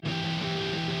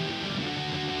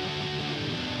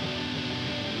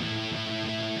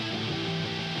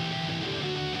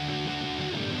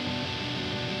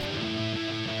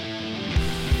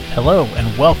Hello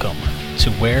and welcome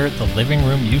to Where the Living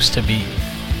Room Used to Be,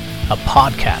 a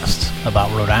podcast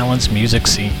about Rhode Island's music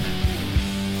scene.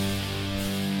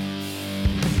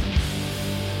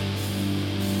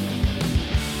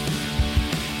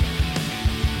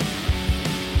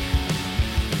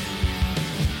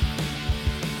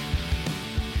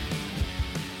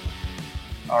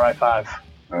 All right, Five.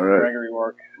 All right. Gregory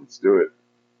Rourke. Let's do it.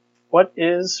 What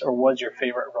is or was your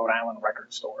favorite Rhode Island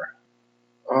record store?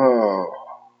 Oh,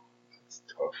 that's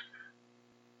tough.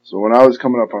 So when I was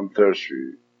coming up on 3rd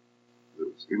Street, it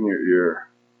was In Your Ear,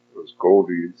 it was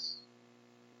Goldie's,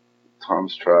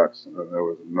 Tom's Tracks, and then there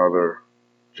was another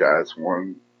jazz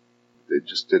one. They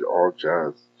just did all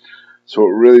jazz. So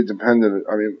it really depended.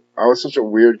 I mean, I was such a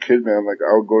weird kid, man. Like,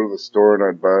 I would go to the store and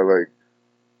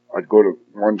I'd go to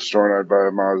one store and I'd buy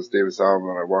a Miles Davis album,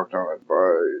 and I'd walk down and I'd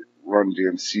buy Run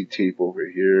DMC tape over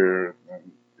here,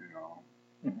 and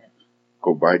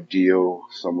go buy Dio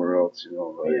somewhere else,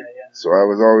 Yeah. So I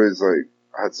was always I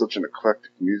had such an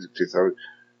eclectic music taste.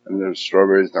 And there was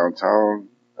Strawberries downtown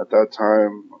at that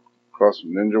time, across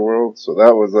from Ninja World. So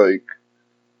that was I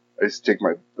used to take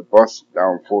the bus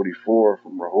down 44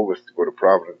 from Rehoboth to go to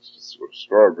Providence just to go to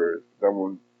Strawberries. Then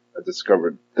when I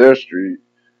discovered 3rd Street,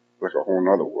 like a whole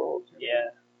nother world. Yeah.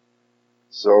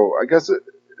 So I guess it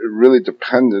really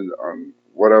depended on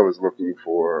what I was looking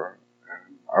for.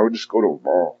 And I would just go to a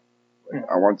mall.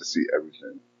 I wanted to see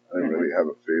everything. I didn't really have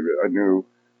a favorite. I knew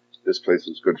this place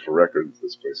was good for records,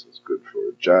 this place was good for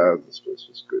jazz, this place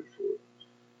was good for,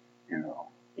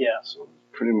 Yeah. So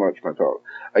pretty much my thought.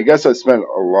 I guess I spent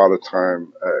a lot of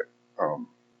time at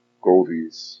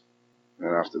Goldie's,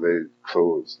 and after they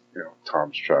closed,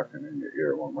 Tom's Track and In Your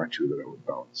Ear were my two that I would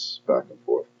bounce back and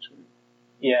forth between.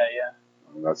 Yeah.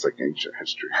 And that's like ancient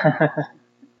history.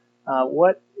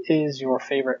 What is your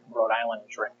favorite Rhode Island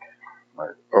drink?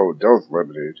 Dell's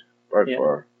Lemonade, by Yeah.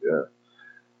 far, yeah.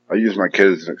 I use my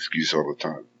kid as an excuse all the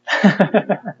time.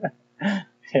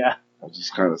 Yeah. I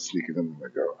just kind of sneak it in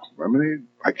and go, lemonade?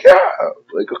 Yeah.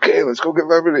 Okay, let's go get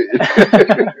lemonade.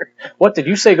 What did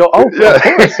you say? Go? Oh, yeah, of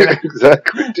course.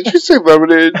 exactly. Did you say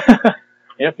lemonade?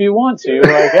 If you want to,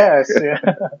 I guess.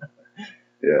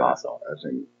 Yeah. Awesome. I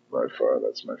think by far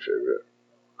that's my favorite.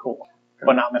 Cool.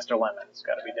 But not Mr. Lemon. It's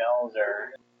got to be Dell's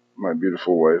or... My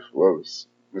beautiful wife loves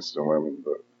Mr. Lemon,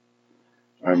 but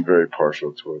I'm very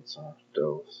partial towards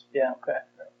Dell's. Yeah, okay.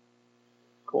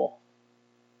 Cool.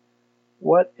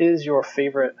 What is your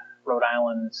favorite Rhode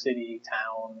Island city,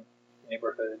 town,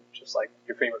 neighborhood, just like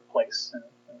your favorite place in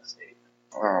the state?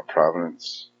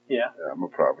 Providence. Yeah. I'm a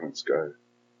Providence guy.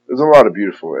 There's a lot of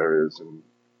beautiful areas in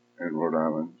Rhode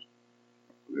Island.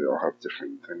 They all have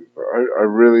different things, but I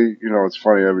really, it's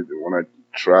funny, when I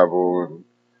travel and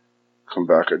come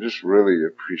back, I just really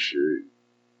appreciate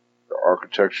the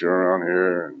architecture around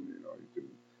here, and you can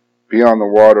be on the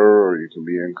water or you can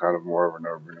be in kind of more of an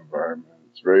urban environment.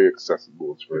 It's very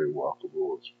accessible, it's very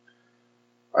walkable.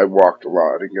 I walked a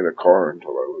lot. I didn't get a car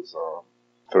until I was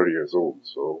 30 years old,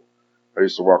 so I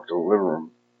used to walk to the living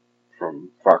room from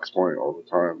Fox Point all the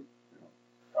time.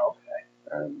 Okay.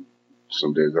 And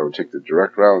some days I would take the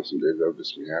direct route, some days I would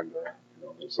just meander.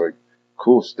 It's like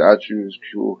cool statues,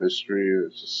 cool history.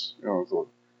 It's just, there's a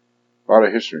lot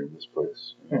of history in this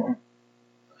place. I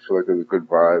feel like there's a good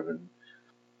vibe, and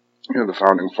the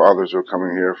founding fathers were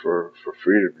coming here for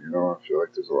freedom. I feel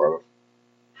like there's a lot of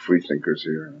free thinkers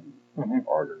here, and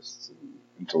artists and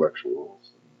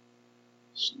intellectuals.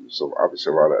 And so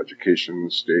obviously a lot of education in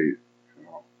the state.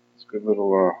 It's a good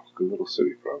little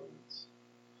city, Providence.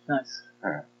 Nice.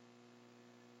 Yeah.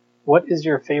 What is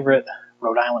your favorite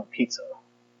Rhode Island pizza?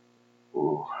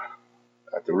 Ooh.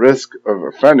 At the risk of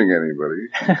offending anybody,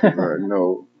 I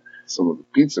know some of the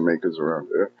pizza makers around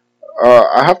there.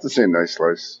 I have to say Nice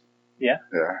Slice. Yeah?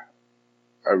 Yeah.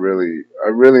 I really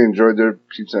enjoyed their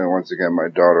pizza, and once again, my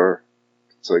daughter,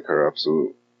 it's like her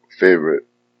absolute favorite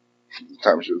from the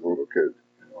time she was a little kid.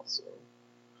 So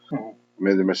I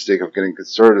made the mistake of getting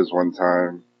concertas one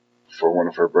time for one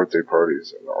of her birthday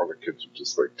parties, and all the kids were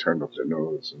just turned up their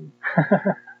nose, and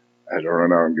I had to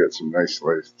run out and get some Nice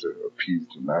Slice to appease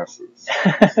the masses.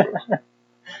 So,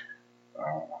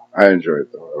 I enjoy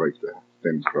it though. I like the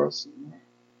thin crust and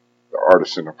the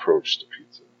artisan approach to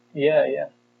pizza. Yeah.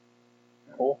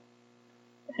 Cool.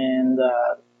 And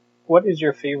what is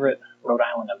your favorite Rhode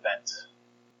Island event?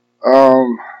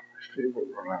 My favorite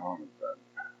Rhode Island event.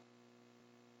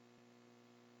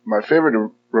 My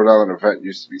favorite Rhode Island event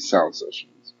used to be Sound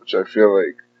Sessions, which I feel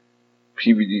like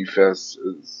PVD Fest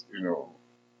is,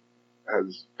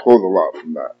 has pulled a lot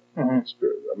from that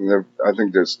spirit. I mean, I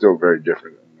think they're still very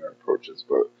different in their approaches,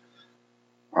 but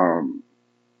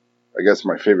I guess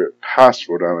my favorite past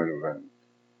Rhode Island event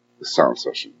the sound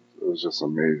session. It was just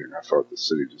amazing. I felt the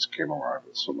city just came alive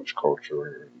with so much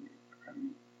culture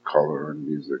and color and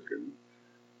music, and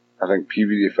I think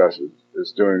PVD Fest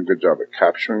is doing a good job at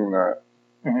capturing that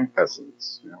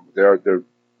essence. You know,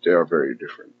 they are very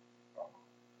different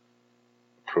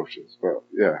approaches, but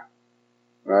yeah,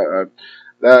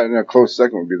 that in a close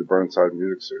second would be the Burnside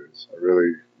Music Series. I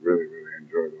really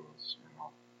enjoy those. You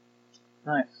know,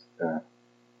 Nice. yeah,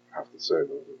 I have to say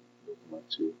those are my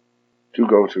two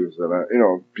go-tos that I, you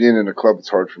know, being in a club, it's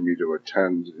hard for me to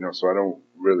attend, you know, so I don't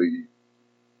really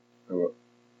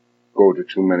go to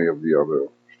too many of the other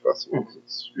festivals.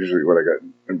 It's usually when I get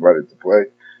invited to play.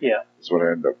 Yeah. It's when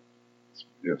I end up,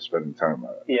 you know, spending time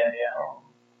at. Yeah.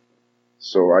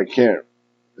 So I can't.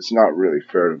 It's not really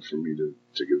fair for me to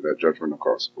give that judgment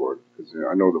across the board because, you know,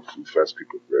 I know the Food Fest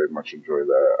people very much enjoy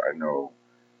that. I know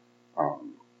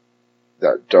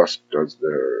that Dusk does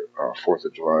their 4th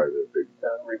of July, their big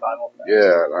revival thing.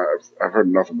 Yeah, I've heard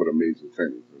nothing but amazing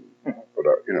things. But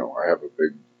you know, I have a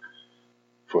big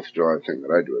 4th of July thing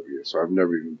that I do every year, so I've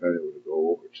never even been able to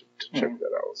go over to check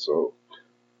that out. So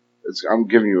I'm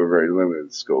giving you a very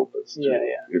limited scope as to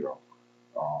you know.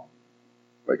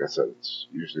 Like I said, it's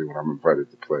usually when I'm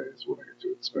invited to play is when I get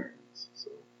to experience.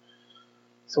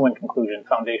 So in conclusion,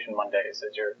 Foundation Mondays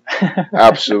is your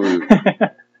absolute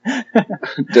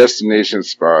destination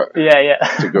spot.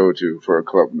 To go to for a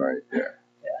club night. Yeah.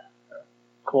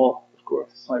 Cool. Of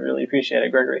course. Well, I really appreciate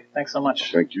it, Gregory. Thanks so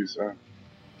much. Thank you, sir.